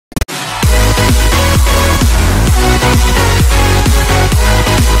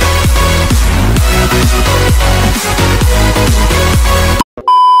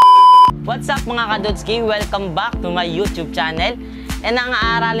mga Dudski, welcome back to my YouTube channel. And ang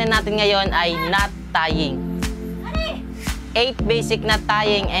aaralin natin ngayon ay knot tying. 8 basic knot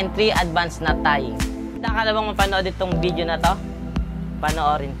tying and 3 advanced knot tying. Kung ka bang mapanood itong video na to,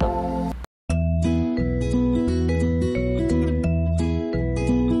 panoorin to.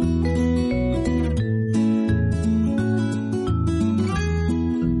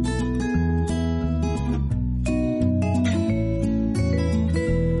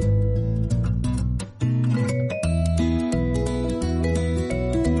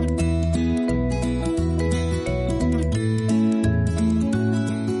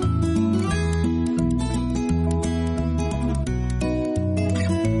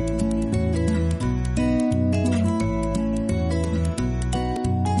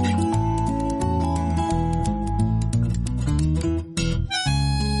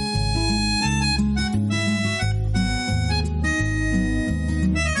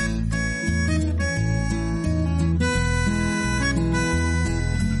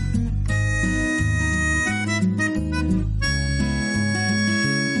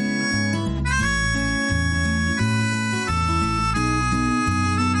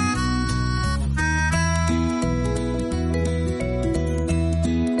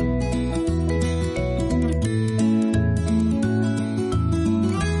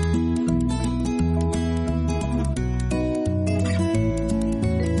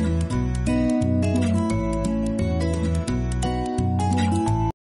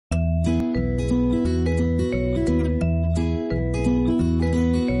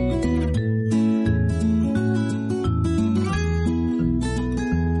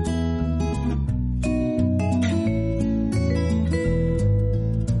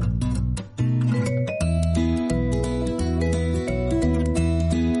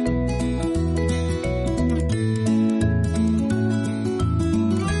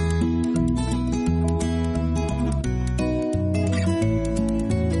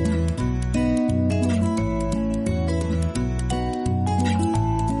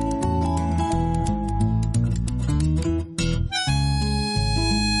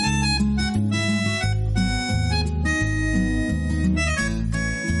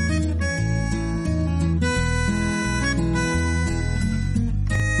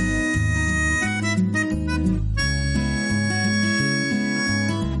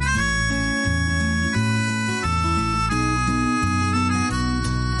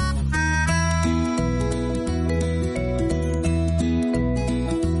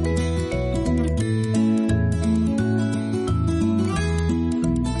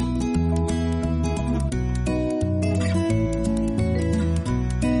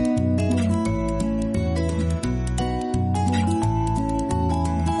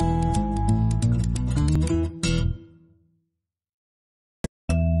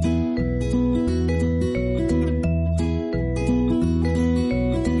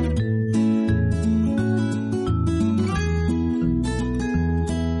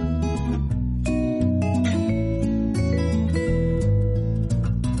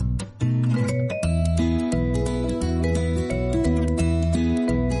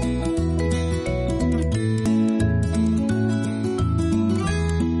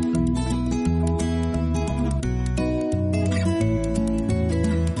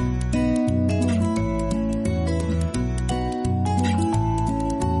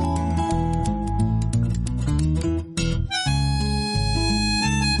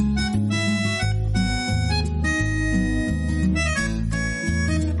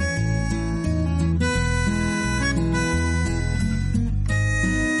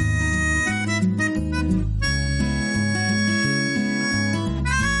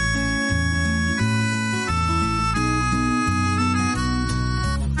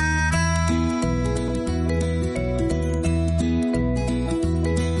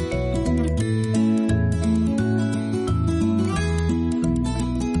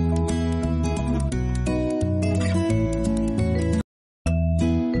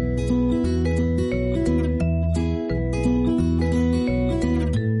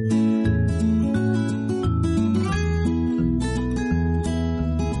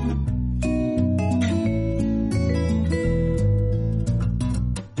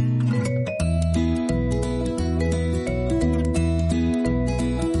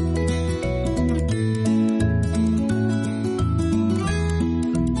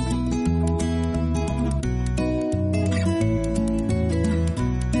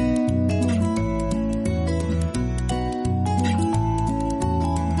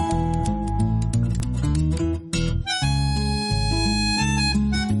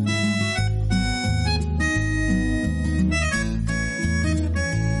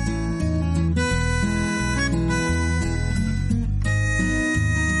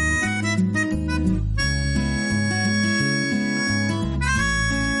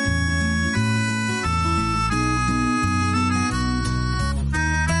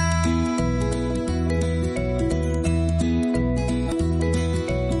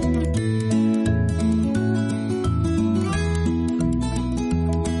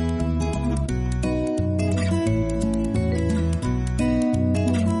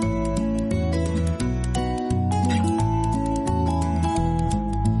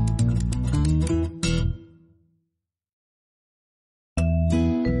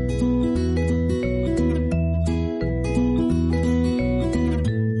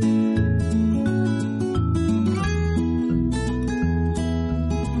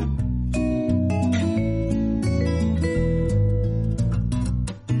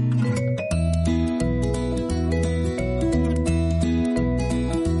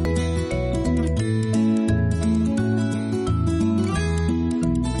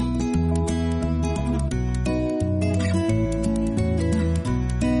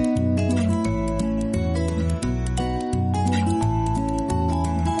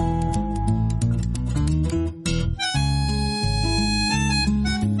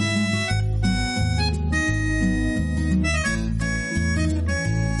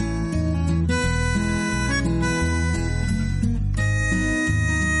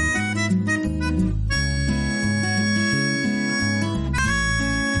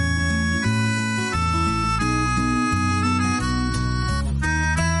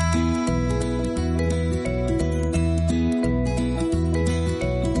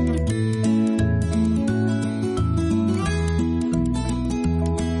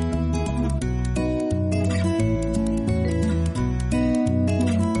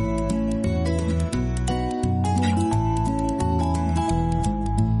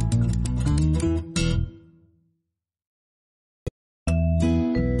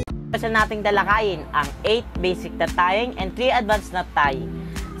 Special nating talakayin ang 8 basic na tying and 3 advanced na tying.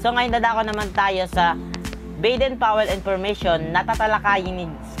 So ngayon dadako naman tayo sa Baden Powell information na tatalakayin ni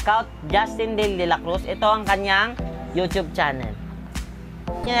Scout Justin De La Cruz. Ito ang kanyang YouTube channel.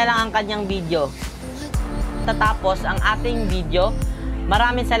 Yan na lang ang kanyang video. Tatapos ang ating video.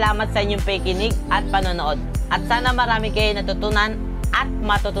 Maraming salamat sa inyong pakikinig at panonood. At sana marami kayo natutunan at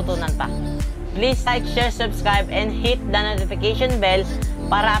matututunan pa. Please like, share, subscribe, and hit the notification bell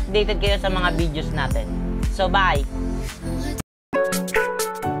para updated kayo sa mga videos natin. So bye!